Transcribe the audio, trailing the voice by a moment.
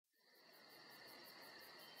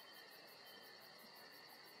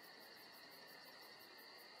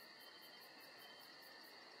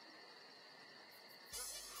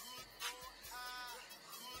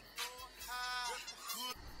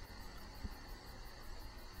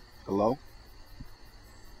Hello?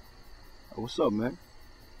 Oh, what's up, man?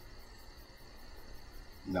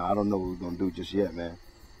 Nah, I don't know what we're gonna do just yet, man.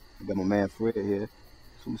 I got my man Fred here,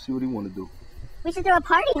 so we'll see what he wanna do. We should throw a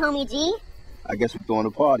party, homie G. I guess we're throwing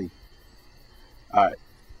a party. All right.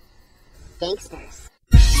 Gangsters.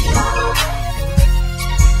 Yeah,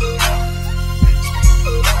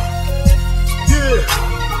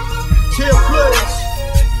 Kev Blaze.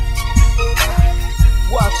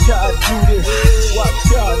 Watch how I do this. Watch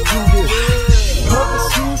how I do this. Purple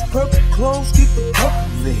shoes, purple clothes, keep the purple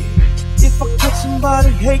lit. If I catch somebody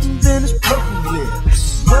hating, then it's purple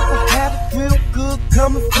lips. Never had it real good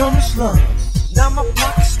coming from the slums. Now my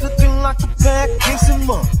pocket's looking like a bad case of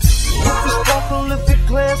mumps. If it's sparkle, if it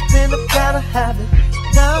glass, then I gotta have it.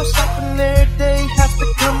 Now shopping every day has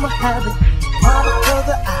become a habit. Product of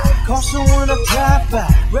the eye, caution when I drive by.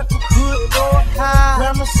 Rep a hood or high,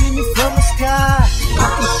 grandma see me from the sky. I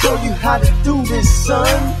can show you how to do this,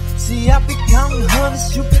 son. See, I be counting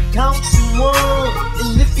hundreds, you be counting some ones.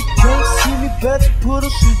 And if you can't see me, better put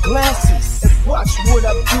on some glasses and watch what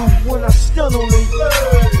I do when I stun on the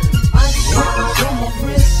earth. I ain't slippers on my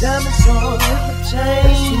wrist, diamonds all in my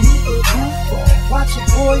chain. Watch a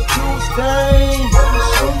boy do his thing. Let me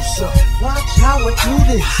show you something. Watch how I do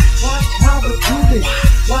this. Watch how I do this.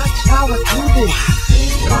 Watch how I do this.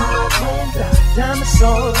 Diamonds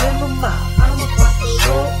all in my mouth. I'm about to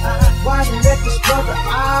show out. Why the necklace brother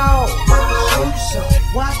out? Let me show you something.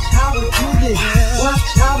 Watch how I do this. Watch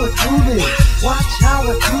how I do this. Watch how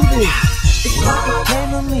I do this. It's like a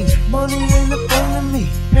game of me. Money ain't a thing to me.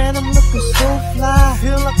 Man, I'm looking so fly.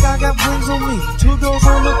 Feel like I got wings on me. 2 girls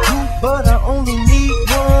on the coupe, but I only need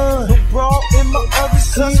one. No bra in my other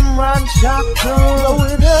seat, 'cause I'm riding shotgun. Blow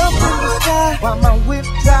it up in the sky while my whip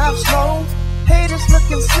drives slow. Haters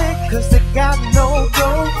looking sick 'cause they got no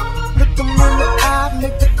dough. Look them in the eye,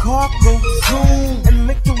 make the car go zoom, and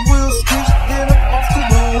make the wheels screech, then I'm off to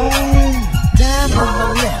the room. Down on my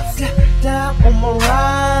left, down on my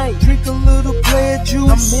right. Drink a little player juice,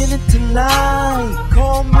 I'm in it tonight.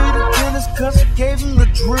 Call me the dentist 'cause I gave him the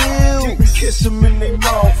drill. Didn't kiss him in their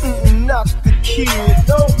mouth, not the kid.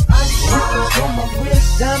 No, I slippers on my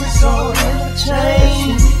wrist, diamonds all in the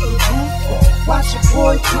chain. Watch a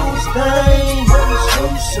boy do his thing. Let me show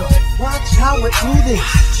you something. Watch how I do this.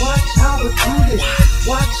 Watch how I do this.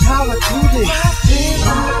 Watch how I do this. Tears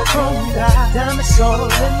in the chrome die. Diamonds all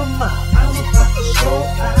in my mouth. I'm about to show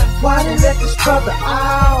out. Why they let this brother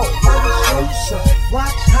out? Let me show you something.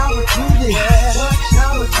 Watch how I do this. Watch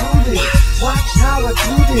how I do this. Watch how I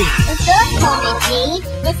do this. What's up, homie G?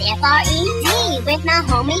 It's F-R-E-D with my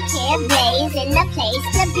homie Kev Blaze in the place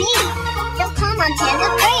to be. So come on, tell a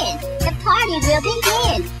friend. The party will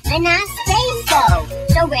begin when I say so.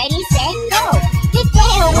 So ready, set, go. Get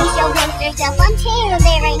down with your gangster self until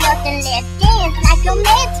there ain't nothing left. Dance like your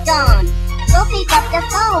med's gone. Go pick up the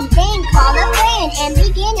phone, then call a friend and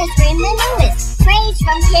begin to scream the newest praise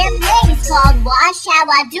from Kev Blaze called Watch How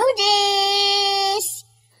I Do This.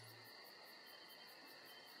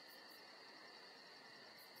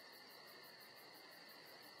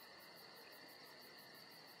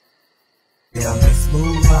 Yeah, I'm a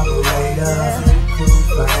smooth operator, cool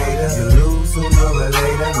fighter. You lose sooner or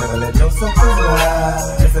later, never let no suckers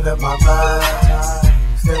ride. Messing up my vibe.